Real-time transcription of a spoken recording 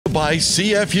by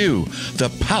CFU, the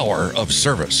power of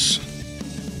service.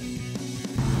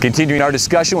 Continuing our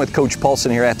discussion with Coach Paulsen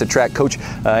here at the track. Coach,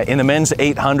 in the men's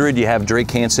 800, you have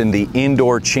Drake Hansen, the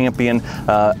indoor champion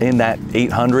in that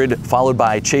 800, followed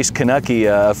by Chase Kanucky,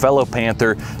 a fellow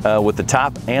Panther, with the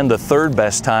top and the third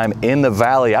best time in the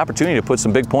Valley. Opportunity to put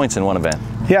some big points in one event.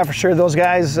 Yeah, for sure. Those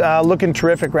guys looking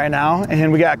terrific right now.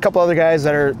 And we got a couple other guys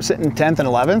that are sitting 10th and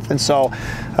 11th. And so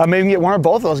maybe we can get one or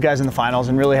both of those guys in the finals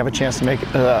and really have a chance to make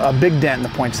a big dent in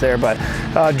the points there. But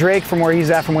Drake, from where he's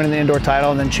at from winning the indoor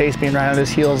title, and then Chase being right on his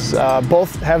heels,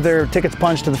 both have their tickets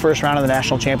punched to the first round of the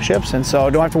national championships. And so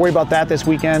don't have to worry about that this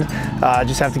weekend.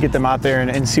 Just have to get them out there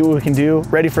and see what we can do.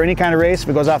 Ready for any kind of race. If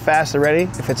it goes out fast, they're ready.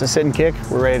 If it's a sit and kick,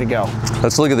 we're ready to go.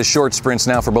 Let's look at the short sprints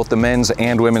now for both the men's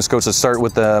and women's. Coach, let's start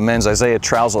with the men's. Isaiah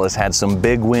Trousel has had some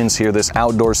big wins here this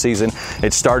outdoor season.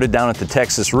 It started down at the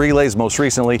Texas Relays, most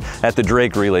recently at the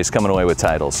Drake Relays, coming away with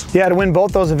titles. Yeah, to win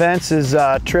both those events is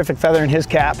a terrific feather in his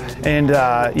cap. And,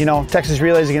 you know, Texas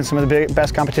Relays against some of the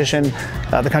best competition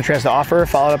the country has to offer,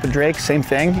 followed up at Drake, same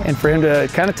thing. And for him to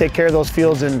kind of take care of those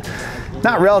fields and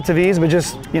not relative ease, but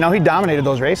just, you know, he dominated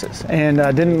those races and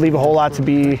didn't leave a whole lot to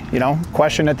be, you know,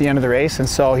 questioned at the end of the race. And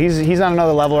so he's on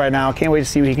another level right now. Can't wait to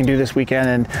see what he can do this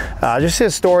weekend. And just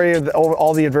his story of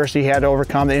all the adversity he had to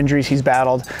overcome, the injuries he's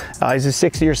battled. He's a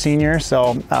 6th-year senior,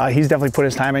 so he's definitely put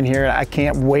his time in here. I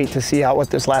can't wait to see what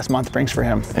this last month brings for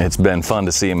him. It's been fun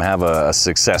to see him have a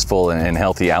successful and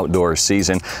healthy outdoor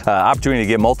season. Opportunity to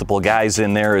get multiple guys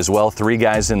in there as well. 3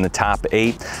 guys in the top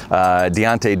 8.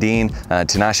 Deontay Dean,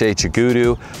 Tinashe Chigudu,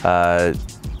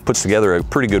 puts together a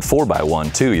pretty good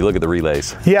 4x1 too. You look at the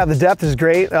relays. Yeah, the depth is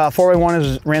great.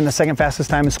 4x1 ran the 2nd fastest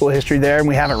time in school history there, and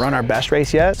we haven't run our best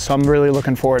race yet, so I'm really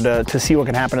looking forward to see what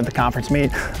can happen at the conference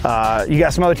meet. You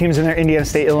got some other teams in there. Indiana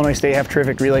State, Illinois State have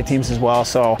terrific relay teams as well,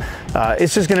 so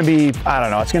it's just going to be, I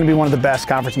don't know, it's going to be one of the best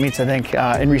conference meets, I think,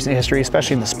 in recent history,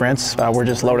 especially in the sprints. We're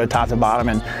just loaded top to bottom,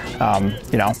 and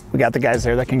you know, we got the guys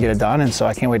there that can get it done, and so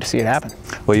I can't wait to see it happen.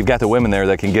 Well, you've got the women there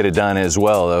that can get it done as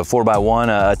well. A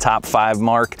 4x1, a top 5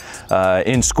 mark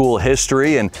in school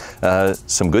history, and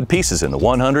some good pieces in the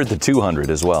 100, the 200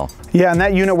 as well. Yeah, and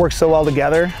that unit works so well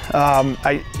together.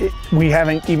 We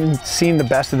haven't even seen the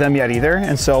best of them yet either,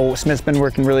 and so Smith's been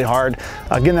working really hard,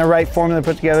 getting the right formula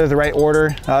put together, the right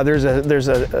order. There's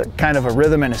a kind of a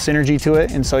rhythm and a synergy to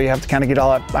it, and so you have to kind of get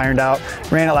all that ironed out.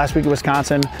 Ran it last week at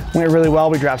Wisconsin, went really well.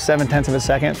 We dropped 0.7 of a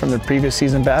second from the previous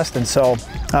season best, and so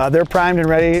they're primed and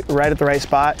ready, right at the right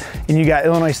spot. And you got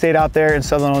Illinois State out there and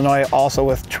Southern Illinois also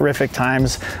with terrific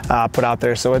times put out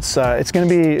there. So it's going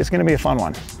to be a fun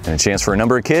one. And a chance for a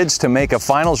number of kids to make a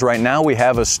finals. Right now we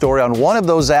have a story on one of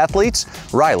those athletes,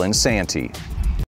 Rylan Santee.